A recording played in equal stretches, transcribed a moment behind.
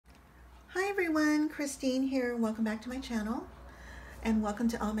everyone, Christine here. Welcome back to my channel and welcome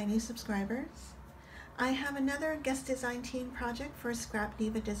to all my new subscribers. I have another guest design team project for Scrap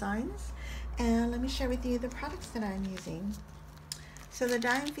Diva Designs, and let me share with you the products that I'm using. So the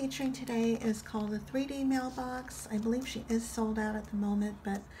die I'm featuring today is called the 3D Mailbox. I believe she is sold out at the moment,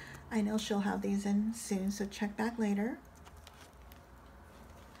 but I know she'll have these in soon, so check back later.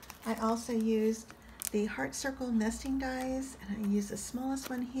 I also used the heart circle nesting dies, and I use the smallest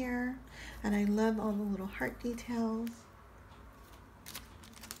one here, and I love all the little heart details.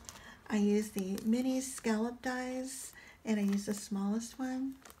 I use the mini scallop dies, and I use the smallest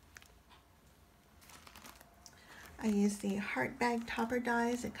one. I use the heart bag topper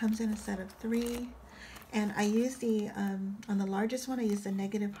dies. It comes in a set of 3, and I use the on the largest one I use the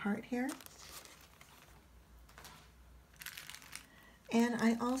negative heart here. And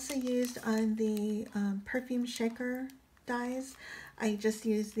I also used on the perfume shaker dies, I just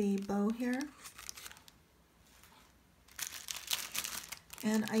used the bow here.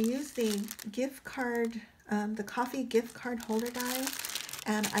 And I used the gift card, the coffee gift card holder die,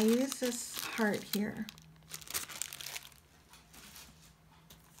 and I use this heart here.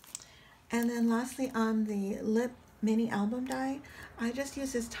 And then lastly, on the lip mini album die, I just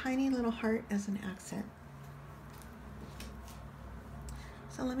use this tiny little heart as an accent.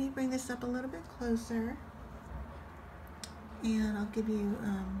 So let me bring this up a little bit closer, and I'll give you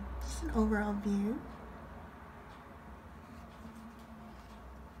just an overall view.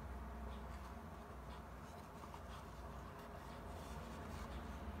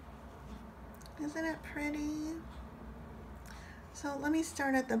 Isn't it pretty? So let me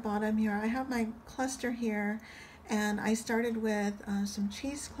start at the bottom here. I have my cluster here, and I started with some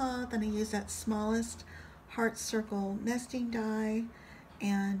cheesecloth, and I used that smallest heart circle nesting die,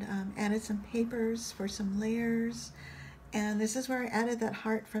 and added some papers for some layers. And this is where I added that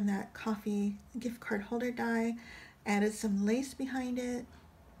heart from that coffee gift card holder die, added some lace behind it,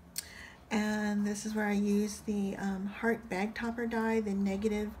 and this is where I used the heart bag topper die, the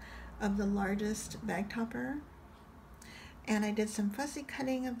negative of the largest bag topper. And I did some fussy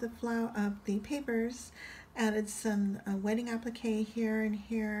cutting of the papers, added some wedding applique here and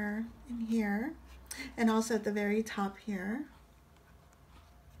here and here, and also at the very top here.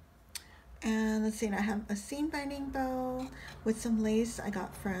 And let's see, I have a seam binding bow with some lace I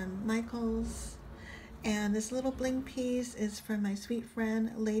got from Michael's. And this little bling piece is from my sweet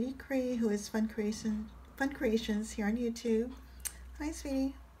friend Lady Cree, who is Fun Creations here on YouTube. Hi,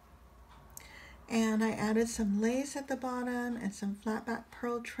 sweetie. And I added some lace at the bottom and some flat back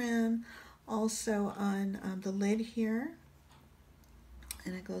pearl trim also on the lid here.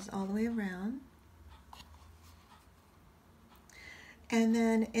 And it goes all the way around. And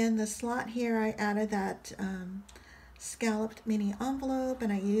then in the slot here, I added that scalloped mini envelope,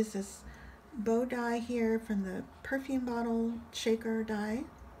 and I used this bow die here from the perfume bottle shaker die.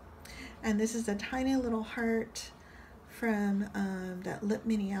 And this is a tiny little heart from that lip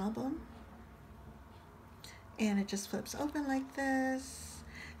mini album. And it just flips open like this.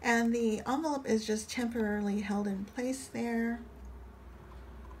 And the envelope is just temporarily held in place there.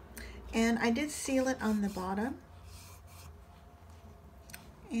 And I did seal it on the bottom.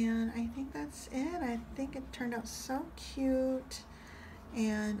 And I think that's it. I think it turned out so cute,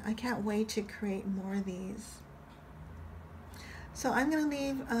 and I can't wait to create more of these. So I'm going to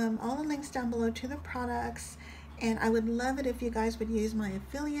leave all the links down below to the products, and I would love it if you guys would use my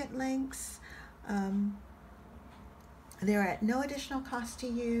affiliate links. They're at no additional cost to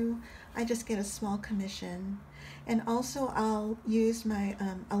you. I just get a small commission. And also I'll use my,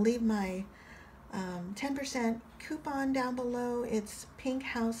 I'll leave my 10% coupon down below. It's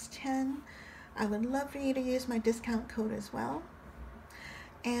PinkHouse10. I would love for you to use my discount code as well.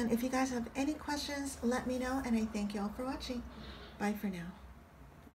 And if you guys have any questions, let me know, and I thank you all for watching. Bye for now.